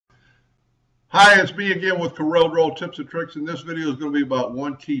Hi, it's me again with Corel tips and tricks, and this video is going to be about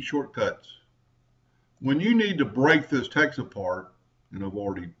one key shortcuts. When you need to break this text apart, and I've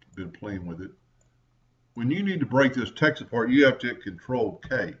already been playing with it, when you need to break this text apart, you have to hit Control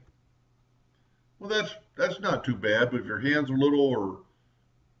K. Well, that's not too bad, but if your hand's a little,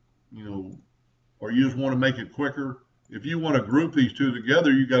 or you just want to make it quicker, if you want to group these two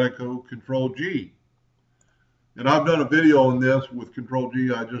together, you got to go Control G. And I've done a video on this with Control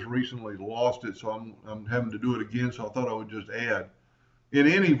G. I just recently lost it, so I'm having to do it again. So I thought I would just add. In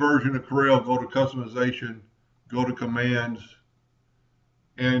any version of Corel, go to Customization, go to Commands,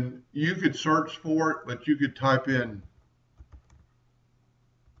 and you could search for it, but you could type in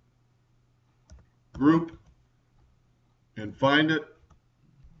Group and find it.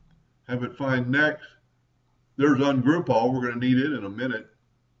 Have it find Next. There's Ungroup All. We're going to need it in a minute.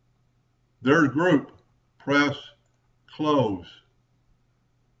 There's Group. Press Close.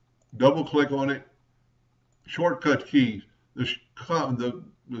 Double click on it. Shortcut keys. The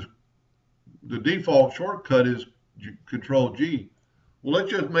default shortcut is Control G. Well,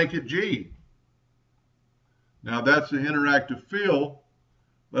 let's just make it G. Now that's the interactive fill,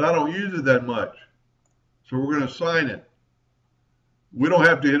 but I don't use it that much. So we're going to assign it. We don't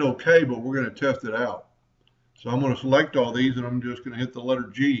have to hit OK, but we're going to test it out. So I'm going to select all these, and I'm just going to hit the letter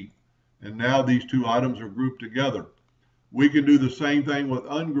G. And now these two items are grouped together. We can do the same thing with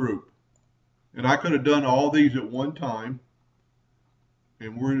ungroup. And I could have done all these at one time.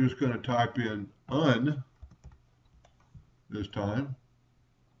 And we're just going to type in un this time.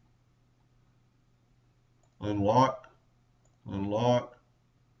 Unlock, unlock,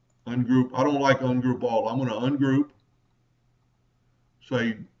 ungroup. I don't like ungroup all. I'm going to ungroup.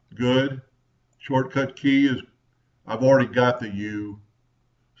 Say good. Shortcut key is, I've already got the U.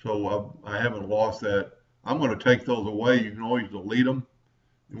 So I haven't lost that. I'm going to take those away. You can always delete them.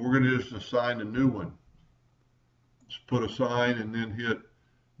 And we're going to just assign a new one. Just put assign and then hit.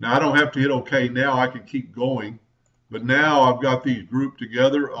 Now I don't have to hit OK now. I can keep going. But now I've got these grouped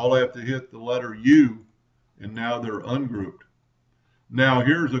together. All I have to hit the letter U, and now they're ungrouped. Now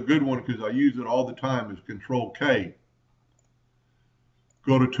here's a good one because I use it all the time is Control K.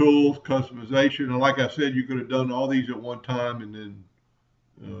 Go to Tools, Customization. And like I said, you could have done all these at one time and then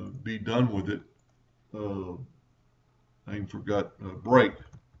be done with it. I forgot break.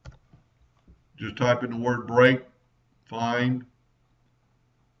 Just type in the word break, find,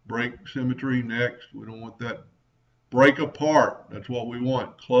 break symmetry, next. We don't want that. Break apart, that's what we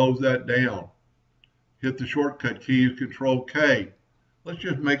want. Close that down. Hit the shortcut keys, Control K. Let's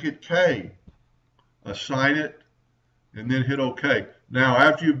just make it K. Assign it, and then hit OK. Now,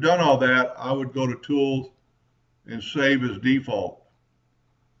 after you've done all that, I would go to Tools and Save as Default.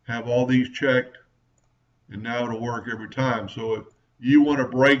 Have all these checked, and now it'll work every time. So if you want to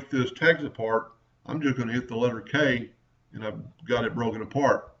break this text apart, I'm just going to hit the letter K, and I've got it broken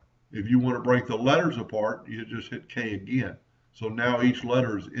apart. If you want to break the letters apart, you just hit K again. So now each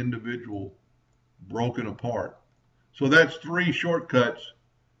letter is individual, broken apart. So that's 3 shortcuts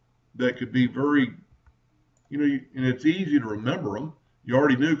that could be very, and it's easy to remember them. You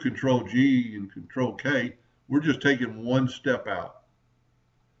already knew Control G and Control K. We're just taking one step out.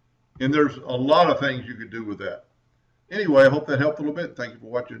 And there's a lot of things you could do with that. Anyway, I hope that helped a little bit. Thank you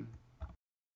for watching.